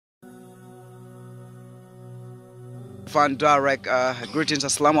Van direct greetings,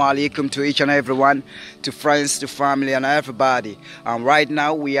 assalamu alaikum to each and everyone, to friends, to family, and everybody. Right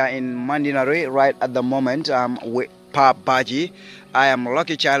now we are in Mandinari. Right at the moment, with Pap Baji. I am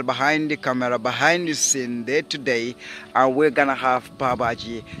Lucky Child behind the camera, behind the scene day today, and we're gonna have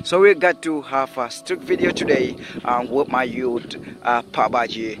Babaji. So we got to have a strict video today with my youth,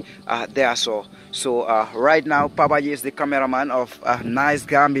 Babaji. There so right now Babaji is the cameraman of Nice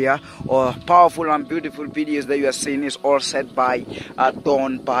Gambia, or powerful and beautiful videos that you are seeing is all set by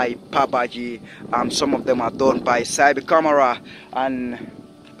done by Babaji. Some of them are done by Cyber Camera, and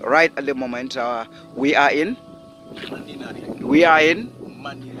right at the moment we are in Mandinari.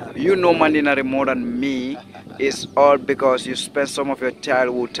 You know Mandinari more than me. It's all because you spent some of your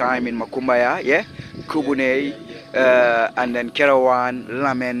childhood time in Makumbaya, yeah? Kubune, and then Kerawan,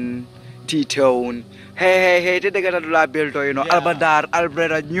 Lamen, T-Town. Hey, they got a lot built, you know, Albadar,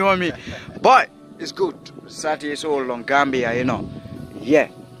 Albreda, Nyomi. But it's good. 30 years old on Gambia, you know. Yeah.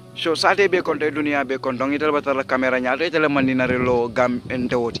 So Sate be konto dunia be kontong itel batala kamera nyata itel Mandinari lo gam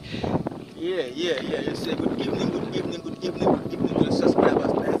entewoti. Yeah. You say good evening to the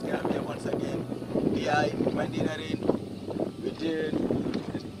subscribers. Nice Gambia once again. We are in Mandinari. We're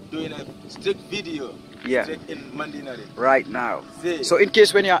doing a strict video. Yeah. Straight in Mandinari. Right now. See. So in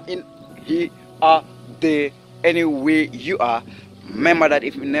case when you are in here, there, anywhere you are, remember that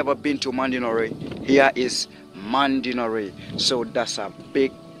if you've never been to Mandinari, here is Mandinari. So that's a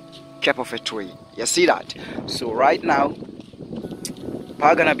big cap of a tree. You see that? So right now,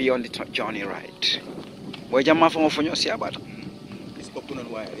 we're gonna be on the journey, right? Where you from see about? It's open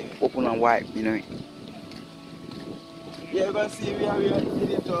and wide. Yeah. Open and wide, you know. Yeah, you can see we are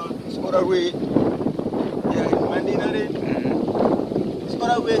heading to Sportway. Yeah, in Mandinari.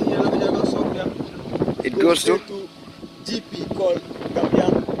 Sportway here, it goes to GP called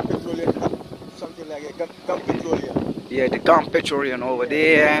Gambian Petroleum, something like a Camp Petroleum. Yeah, the Camp Petroleum over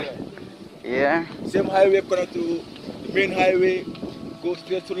there. Yeah. Same highway connect to the main highway. Go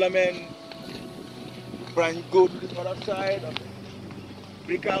straight to Lamen, branch go to the other side of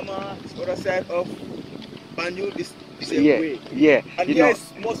Brikama, this other side of Banjul, this same way. Yeah. And you here know,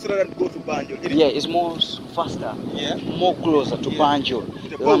 is more slower than go to Banjul. Yeah, it's more faster. Yeah. More closer to Banjul.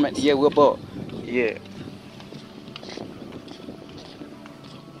 Lamen, yeah, we're both. Yeah.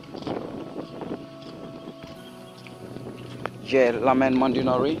 Yeah, Lamen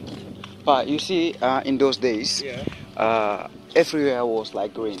Mandinari. But you see, in those days, everywhere was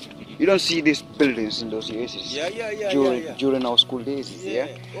like green. You don't see these buildings in those years. During our school days,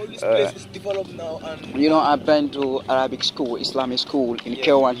 All these places developed now, and you know, I've been to Arabic school, Islamic school in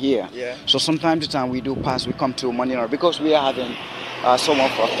Kewan here. Yeah. So from time to time we do pass, we come to Mandinari because we are having some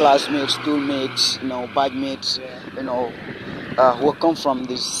of our classmates, schoolmates, you know, badmates, you know, who come from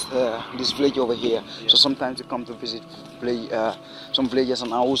this village over here. So sometimes we come to visit some villages,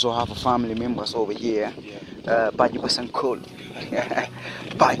 and I also have family members over here. Baji% cool.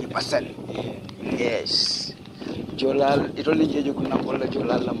 Baji%. Yes. Jolal, it only Jeju Kunakola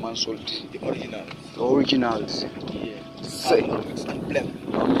Jolal la Mansult. the original. The originals. Yeah. Say.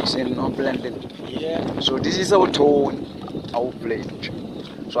 No Mixing, no blending. Yeah. So this is our tone, our plate.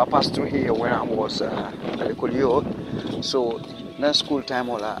 So I passed through here when I was a little youth. So next school time,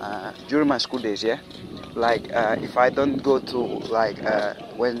 during my school days, yeah. Like if I don't go to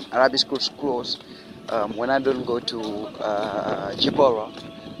when Arabic schools close, when I don't go to Jibora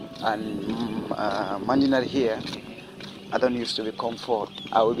and Mandinari here, I don't used to be comfort.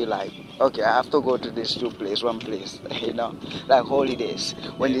 I will be like, okay, I have to go to these one place, you know, like holidays.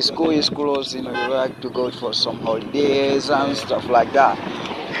 When the school is closed, you know, you like to go for some holidays and stuff like that.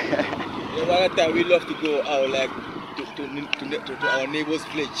 One time we love to go out like to our neighbor's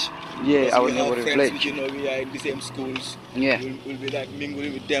village. Yeah, our neighbor's neighbor's village. You know, we are in the same schools. Yeah. We'll be like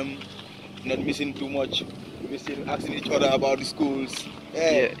mingling with them, not missing too much. We're still asking each other about the schools.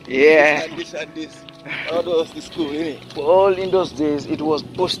 Hey, yeah. This and this. All those the school, innit? All in those days, it was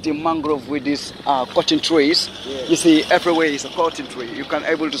busting mangrove with these cotton trees. Yeah. You see, everywhere is a cotton tree. You can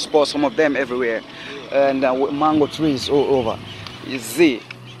able to spot some of them everywhere, and with mango trees all over. You see.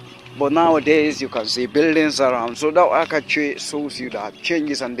 But nowadays you can see buildings around, so that actually shows you that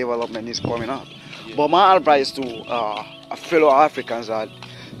changes and development is coming up. Yeah. But my advice to fellow Africans that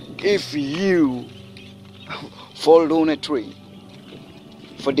if you fall down a tree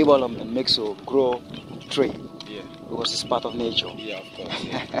for development, makes you grow tree. Yeah. Because it's part of nature. Yeah, of course.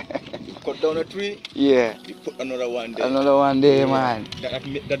 Yeah. You cut down a tree. Yeah. You put another one there. Another one there, man.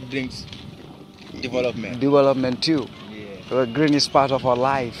 That brings development. Development too. Green is part of our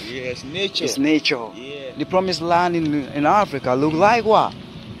life. Yes, nature. It's nature. Yeah. The promised land in Africa look like what?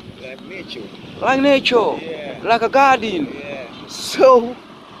 Like nature. Like nature. Yeah. like a garden. Yeah. So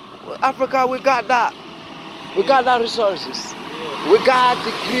Africa, we got that. We got that resources. We got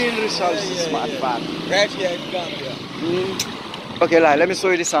the green resources, my father. Right here in Gambia. Okay, like, let me show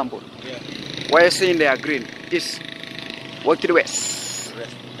you the sample. Yeah. What you're seeing there, green. This, walk to the west.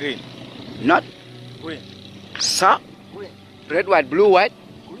 Green. Not Green. south. Green. Red, white, blue, white.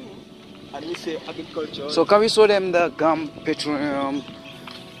 Green. And we say agriculture. So can we show them the gum, petroleum,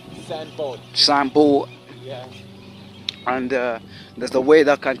 sample, Yeah. and there's the way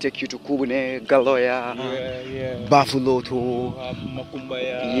that can take you to Kubune, Galoya, Buffalo to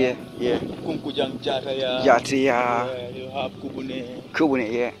Makumbaya. yeah. Kunkujang Jataya. Yatia. You have Kubune.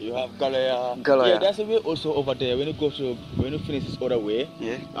 Kubune, yeah. You have Galoya. Galoya. Yeah, there's a way also over there. When you finish this other way,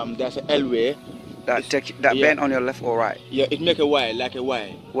 Yeah. There's an L way. That bend on your left or right? Yeah, it make a Y, like a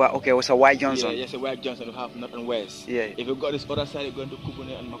Y. Well, okay, it's a white Johnson. Yeah, yes, a white Johnson. You have north and west. Yeah. If you got this other side, you're going to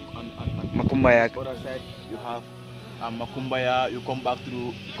Kubune and Makumbaya. This other side, you have Makumbaya. You come back to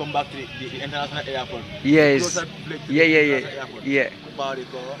the international airport. Yes. Yeah.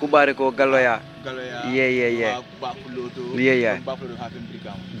 Kubariko. Kubariko, Galoya. Galoya. Yeah. Buffalo to. Yeah. Buffalo have in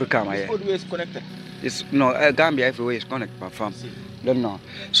Brikama. Brikama, This roadway is connected. It's no Gambia everywhere is connected by farm. Don't know.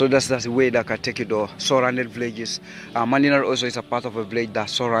 So that's the way that can take you to surrounded villages. Mandinari also is a part of a village that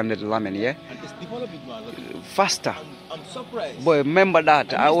surrounded Lamen, yeah? And it's developing, man. Faster. I'm surprised. Boy, remember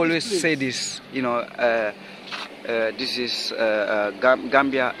that. I always say this, you know, this is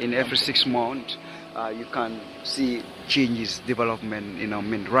Gambia in every 6 months. You can see changes, development, you know, I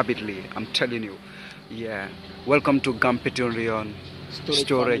mean, rapidly. I'm telling you. Yeah. Welcome to Gampetorian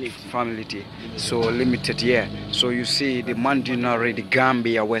storage family. So limited, yeah. So you see the Mandinari, the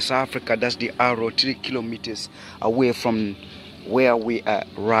Gambia, West Africa, that's the arrow 3 kilometers away from where we are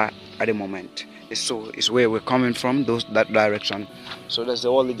right at the moment. It's where we're coming from, that direction. So that's the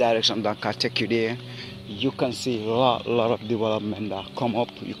only direction that can take you there. You can see a lot of development that come up.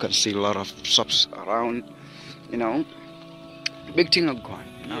 You can see a lot of shops around, you know. Big thing are going.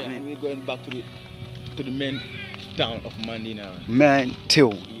 You know what I mean? We're going back to the main town of Mandinari. Man,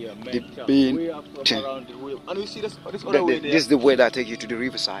 till Yeah, the town. big We have thing. around the way. And we see this other way there. This is the way that take you to the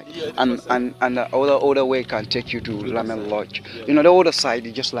riverside, Yeah, and the other way can take you to Lamen Lodge. Yeah. You know, the other side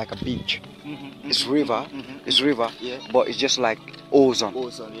is just like a beach. It's river, Yeah. but it's just like ocean.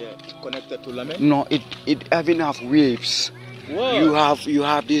 Ocean, yeah. Connected to Lamen. No, it even have waves. Wow. You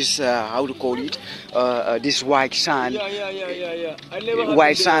have this how to call it this white sand. Yeah. I never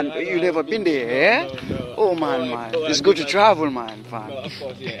White sand. You never been there, eh? No. Oh man, it's good to travel, man. No, of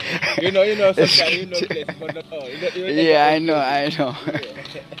course, yeah. you know, sometimes you know places, but not all. Yeah, I know.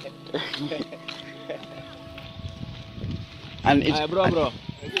 And it's bro.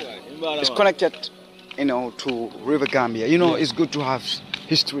 it's connected, you know, to River Gambia. You know, it's good to have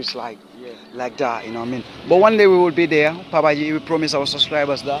histories like that, you know what I mean? But one day we will be there. Papaji, we promise our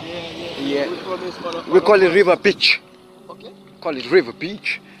subscribers that. Yeah. We call it River Beach. Okay. Call it River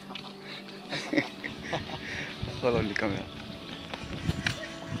Beach. Hold on the camera.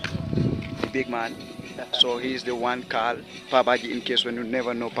 The big man. So he's the one called Papaji. In case when you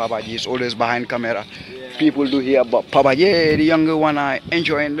never know, Papaji is always behind camera. Yeah. People do hear about Papaji, the younger one, are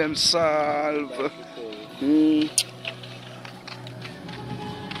enjoying themselves.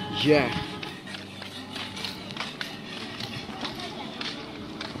 Yeah.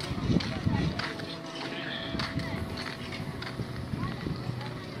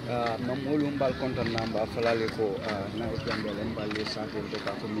 Mamulu mbal kontan namba falale ko na ikambel mbal santel to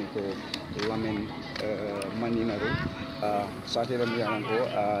ka komi ko lamen Mandinari santel mi yanan ko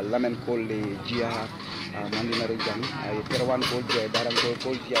lamen ko le jia Mandinari jang ay terwan ko je daran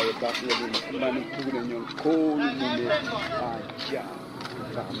ko jia e ta le man ko ne nyon ko le jia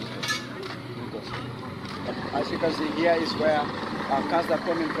as you can see here is where cars that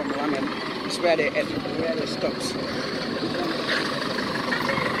coming from Lamen is where they stops.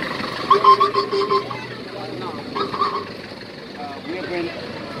 We are going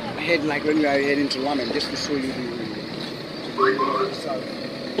ahead like when we are heading to Lamen, just to show you the sport,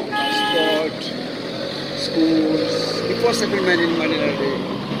 schools, the first settlement in Mandinari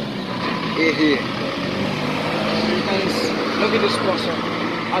here. So you can look at this person,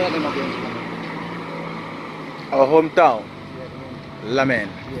 all of them are going to Lamen. Our hometown, Lamen.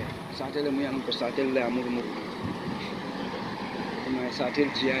 Yeah, Satel Muyang, Satel Amurmu. Satel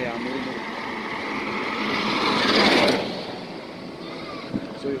Jia Amurmu.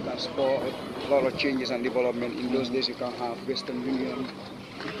 So you can spot a lot of changes and development. In those days you can have Western Union.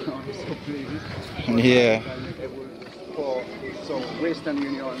 Yeah. So Western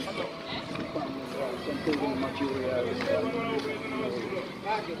Union. some building materials.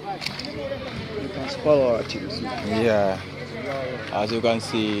 You can spell a lot of things. Yeah. As you can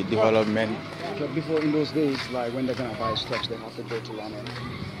see, development. But before in those days, like when they're gonna buy stuff, they have to go to London.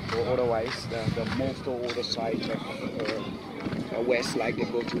 Or otherwise, the most of other sides of west, like they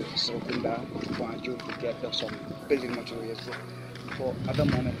go to Sokunda, Banjo to get some building materials. For at the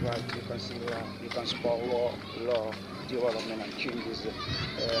moment, right, you can see you can spot law development and changes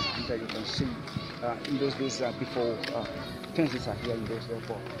that you can see. In those days, before fences are here in those days,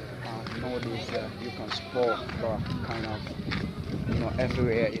 but nowadays you can spot kind of,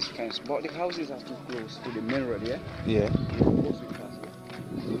 everywhere is fenced. But the houses are too close to the main road, yeah? Yeah.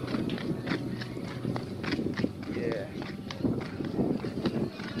 Yeah.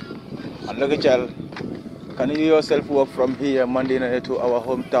 And look at y'all. Can you yourself walk from here, Mandinari, to our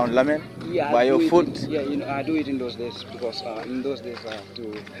hometown, Lamen? Yeah, by your foot? Yeah, I do it in those days because in those days I have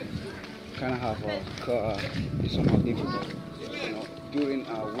to kind of have a car. It's somehow difficult. During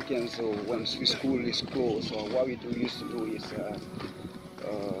our weekends, so when school is closed, so what we used to do is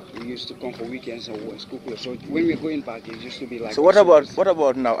we used to come for weekends or when school closed. So when we're going back, it used to be like. So what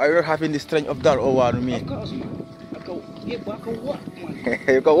about now? Are you having the strength of that or what? Me? Of course, man. I can walk, man.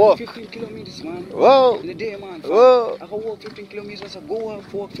 You can walk? 15 kilometers, man. Whoa! In the day, man. Whoa! I can walk 15 kilometers. I go out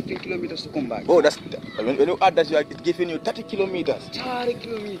for 15 kilometers to come back. Oh, when you add that, it's giving you 30 kilometers. 30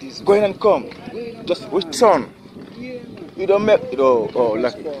 kilometers. Going and come. Just with sun. Yeah, man. You don't make it. Oh,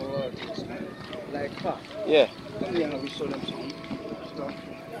 like. Like, yeah. Come here, we show them some stuff.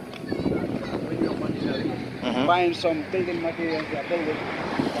 Buying some building materials, they are building.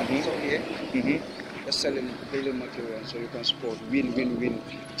 So here, they're selling building materials, so you can support win-win-win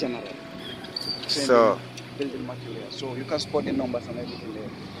general. So building materials, so you can spot the numbers and everything there.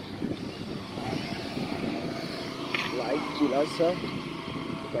 Like pillars, you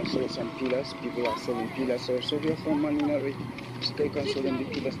can sell some pillars. People are selling pillars. So we are from Mandinari, so they can sell them the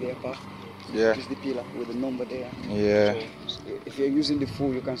pillars there. Yeah. This is the pillar with the number there. Yeah. So if you're using the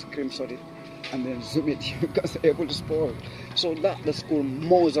phone, you can screenshot it and then zoom it. You can be able to spot it. So that's the school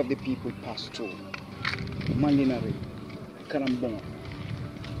most of the people pass through. Mandinari, Karambong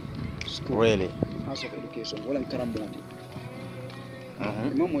school. Really? House of Education. Walang Karambong.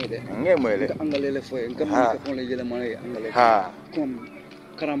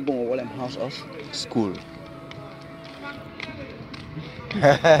 Karambong walang house of school. You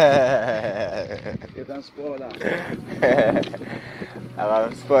can spoil that.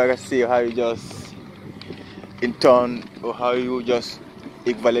 I'm supposed to see how you just in turn, or how you just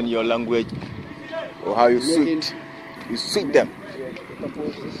equivalent your language, or how you suit them. Yeah, the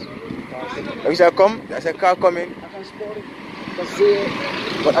composers. If you come, there's a car coming. I can spot it. I can see it.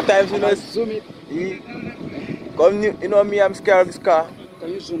 But at times, zoom it. Me, I'm scared of this car. Can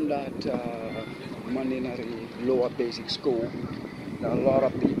you zoom that Mandinari lower basic school? There are a lot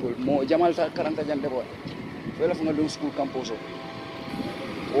of people. More Jamal Karanta Jante boy. Well, from the school campus.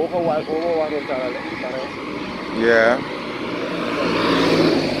 Yeah.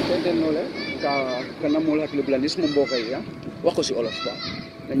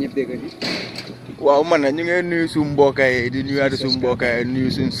 Wow, man, you get new some bokai, the new other some bokai, new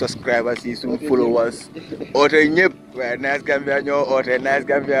some subscribers, some followers. Ote nyep, nice Gambia, no, ote nice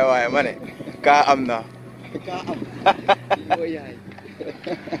Gambia, why, money. Ka amna.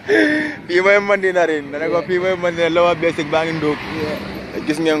 Pima Mandinari, nanago pima Mandinari lower basic banging dog.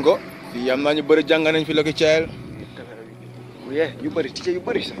 Gis ngeen ko fi am nañu bari jang nañ fi lako ciel. Yeah, you bari teacher you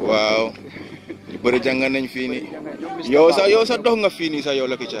bari. Wow. You bari jang nañ fi ni. Yow sa dox nga fi ni sa yow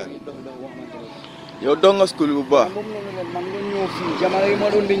lako ciel. Yow do nga school bu baax. Man ñoo fi jamono yi ma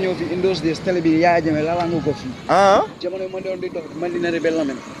doon di ñëw fi in those days télé bi yaa jame la nga ko fi. Ah? Jamono yi ma doon di dox Mandinari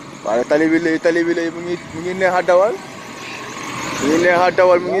Bellamen. Waaye tali bi lay mu ngi neex dawal. Mu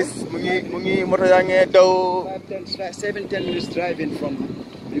ngi moto yaa ngi daw 7-10 minutes driving from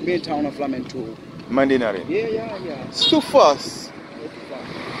the main town of Lamen to Mandinari. Yeah. It's too fast.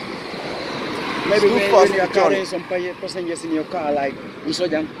 Maybe when you are carrying some passengers in your car, like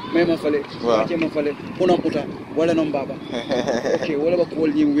Usojang, Mema Fale, Mema Fale, Punaputa, Wala Nombaba. Okay, whatever call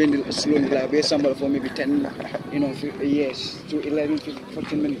you when slowly like wait somebody for maybe 10, years to 11,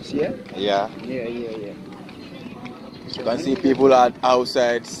 14 minutes, yeah? Yeah. Yeah. You can see people are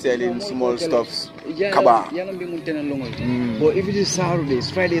outside selling small stuffs. Kaba. But if it is Saturdays,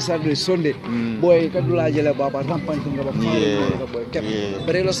 Friday, Saturday, Sunday, boy, kadula jela baba rampan tunga ba boy.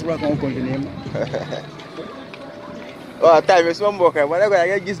 Barelo sura ko continue. Oh, time is one boka. Wala ko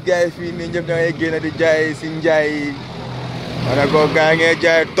ya gis guy fi ni ñep da ngay gëna di jaay ci njaay. Wala ko gaay ngay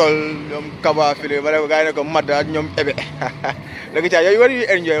jaay tol ñom kaba fi wala ko gaay ko mad ak ñom ebe. Like yow what do you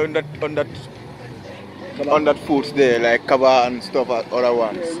enjoy on that on that foods there, like kaba and stuff, other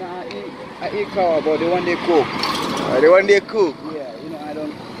ones? Yeah, I eat kaba, but the one they cook. The one they cook? Yeah, I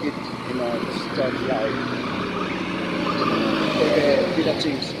don't eat, stuff like bitter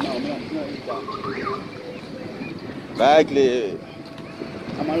things. No, no eat that. Likely.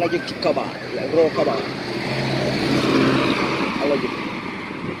 I'm allergic to kaba, like raw kaba. Allergic.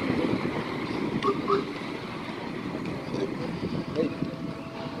 Hey,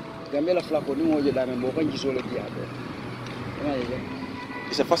 Gambia la flako ni moja dame mboka njisole kiapo.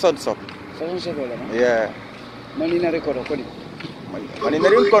 It's a facade shop. Facade shop wala na? Yeah. Mandinari kono koni.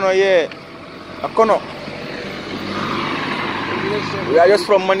 Mandinari kono yeah. A kono. We are just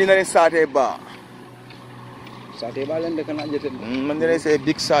from Mandinari Satay Bar. Satay bar lende kana jeten. Mandinari is a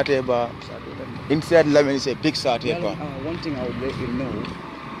big satay bar. Inside Lamin is a big satay bar. One thing I would let you know.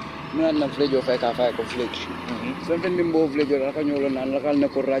 Not na village of Faka village. Something bimbo village or Kanyolo and local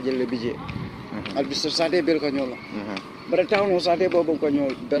Nako Rajel Lebije. I'll be Satay Bel Canyola. But a town was Satay Bobo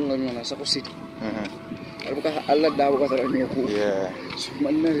Canyol, Benlana, Saco City. Allah Dawaka. Yeah.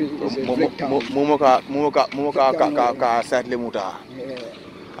 Mumoka Sadly Muta.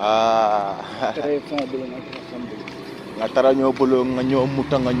 Natara nyo bulong nyo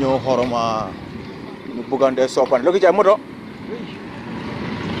mutang nyo horoma. Bugande sopan. Look at your moto.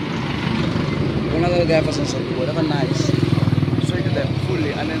 Another guy for some sort of whatever nice. So you them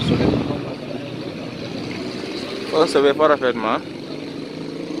fully and then so them. Oh, so we for a fed man.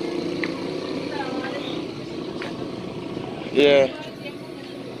 Yeah.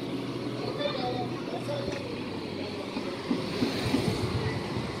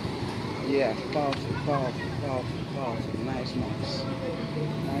 Yeah, powerful. Nice.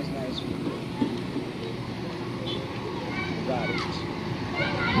 Got it.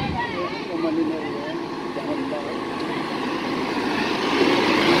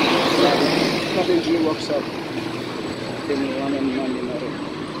 Carpentry workshop in Mandinari.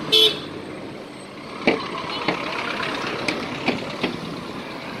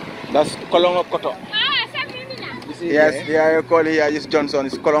 That's Kolong Koto. Yes, yeah, you call it here, it's Johnson,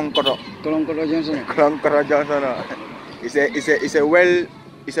 it's Kolong Koto. Kolong Koto Johnson. Kolong Koto Johnson. It's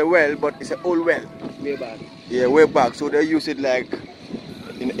a well, but it's an old well. Way back. Yeah, way back. So they use it like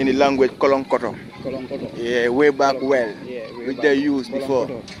in the language Kolong Koto. Kolong Koto. Yeah, way back well. Yeah, which they used before.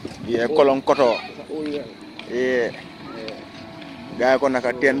 Koto. Yeah, Kolong Koto. Old well. Yeah. Gaya ko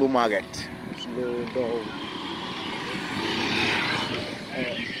naka 10 bu market. Slow down.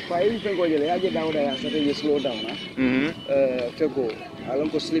 Fengo jele aje down there so they slow down fengo alon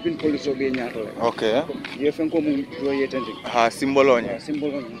ko sleeping police o be nyaato le Okay. ye fengo mu do yetende Ha simbolonya.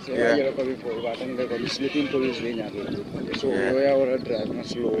 Simbolonya so aje ko before ba tan ko sleeping police be nyaato so ya wara drive na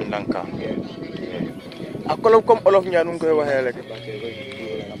slow Ndanka. Akolo comme olof ñaan koy waxe rek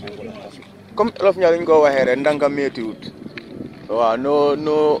comme olof ñaan ñu ko waxe rek ndanka metiwut wa no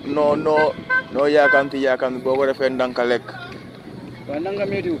yakamti boko defé ndanka lek nanga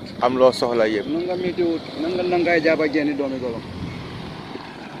metiwut am lo soxla yeb nanga metiwut nanga jaba jeni doomi golom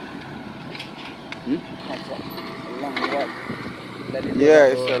yeah,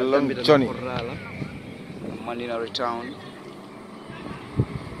 it's a long journey. Mandinari town.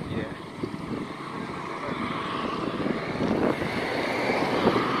 Yeah.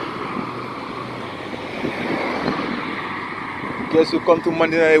 Guess you come to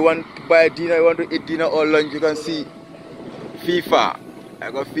Mandinari, you want to buy dinner, you want to eat dinner or lunch, you can see FIFA.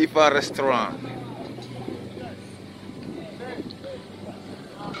 I got FIFA restaurant.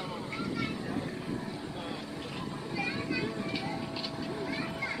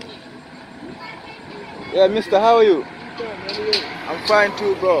 Yeah, mister, how are you? I'm fine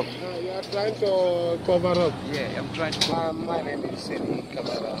too, bro. You are trying to cover up. Yeah, I'm trying to cover My name is Seni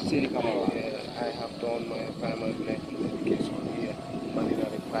Kamara. I have done my primary education here,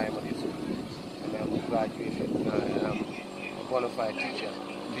 Mandinari Primary School, and I'm graduated. I am a bona fide teacher,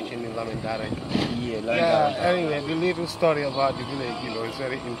 teaching in Mandinari. Anyway, the little story about the village, is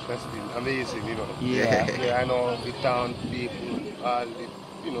very interesting, amazing, Yeah. I know the town people and the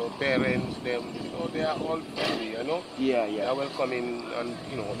parents, them, they are all friendly, Yeah. They are welcoming and,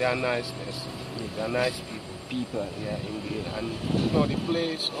 they are nice. They are nice people. Yeah, indeed. And, the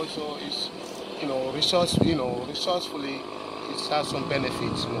place also is, resourcefully, it has some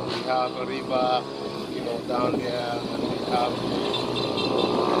benefits. We have a river, down there, and we have,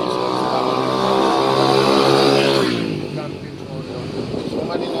 so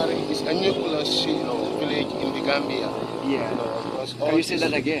Mandinari is a nucleus, village in the Gambia. Yeah. Can you say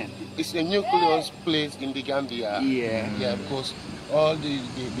that again? It's a nucleus place in the Gambia. Yeah. Because all the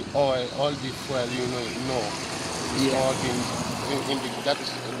oil, all the fuel, it's all in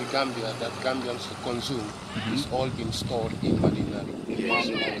the Gambia that Gambians consume is all been stored in Mandinari. Yes.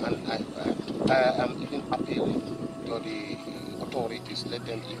 And I am even appealing to the authorities, let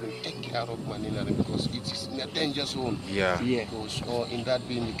them even take care of Mandinari because it is in a danger zone. Yeah. Because, or in that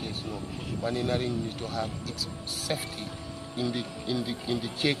being the case, no, Mandinari needs to have its safety in the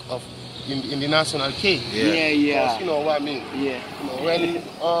cake of in the national cake. Because, you know what I mean. Yeah. You know, when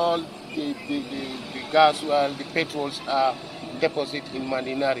all the gas, well, the petrols are deposit in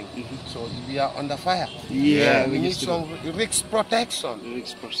Mandinari, so we are under fire. Yeah, we need some risk protection.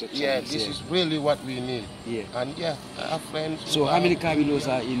 Yeah, this is really what we need. Yeah. And yeah, I have friends. So how many cabinos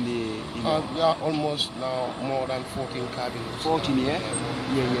are in the? We are almost now more than 14 cabinos. 14, yeah?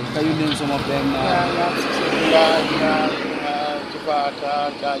 Yeah. Can you name some of them?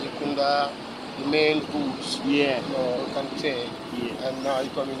 Jibata, Jayakunda, the main routes. Yeah. You can take. Yeah. And now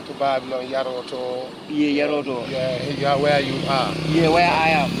you're coming to Babylon, Yaroto. Yeah, Yaroto. Yeah, where you are. Yeah, where I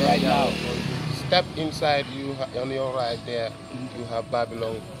am right now. Step inside, you on your right there, you have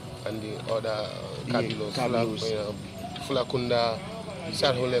Babylon and the other Kabilos. Fulakunda,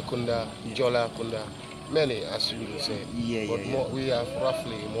 Sarhole Kunda, Jola Kunda, many as you will say. But we have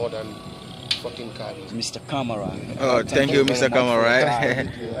roughly more than 14 cabins. Mr. Kamara. Oh, thank you, Mr.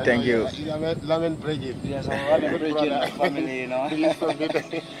 Kamara. Thank you. Lemon Bridget. Yes, I'm Lemon Bridget family, you know.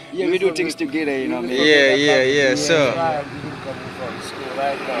 Yeah, we do things together, you know. Yeah. So. Right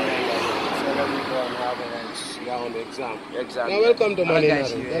now. So let me go and have a down exam. Exactly. Now, welcome to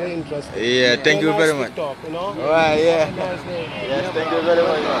Mandinari. Very interesting. Yeah, thank you very much. Talk, you know? All right, yeah. Nice day. Yes, thank you very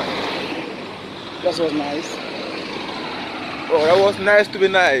much. That was nice. Oh, that was nice to be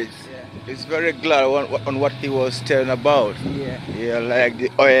nice. It's very glad on what he was telling about. Yeah, like the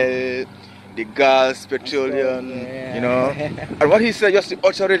oil, the gas, petroleum, you know. And what he said, just the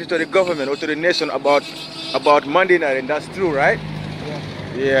authority to the government or to the nation about Mandinari, and that's true, right?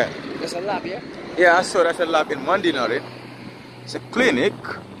 Yeah. There's a lab, yeah? Yeah, I saw that's a lab in Mandinari. It's a clinic.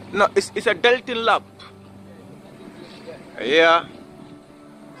 No, it's a Deltin lab. Yeah.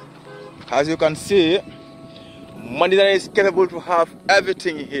 As you can see, Mandinari is capable to have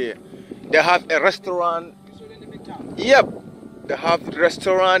everything here. They have a restaurant. Yep. They have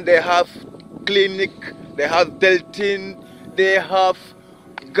restaurant, they have clinic, they have Deltin, they have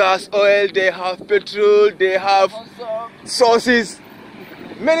gas oil, they have petrol, they have sauces.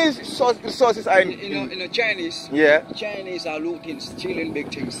 Many resources are in Chinese. Yeah. Chinese are looking, stealing big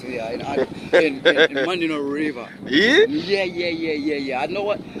things here in Mandinari River. Yeah? Yeah. I know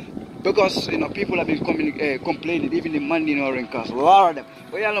what. Because people have been complaining, even in Mandinari cars, a lot of them.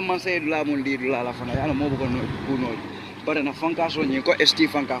 But I don't say la mundi la fana. I don't know who knows. But in a funka so you go ST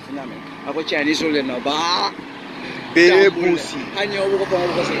funka fana me. I go Chinese only no ba. Bebusi. Hanyo buko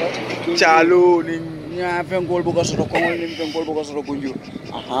ko Chalo ning. Nya fengol buko so ko ning fengol buko so kunju.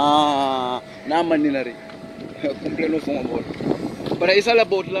 Aha. Na Mandinari. Complain of phone. But it's all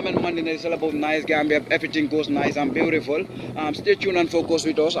about lemon Mandinari, it's all about nice Gambia, everything goes nice and beautiful. Stay tuned and focus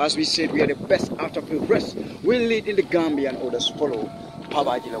with us. As we said, we are the best after field rest. We'll lead in the Gambia and others follow.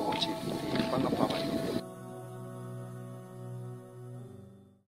 Pabajila watching.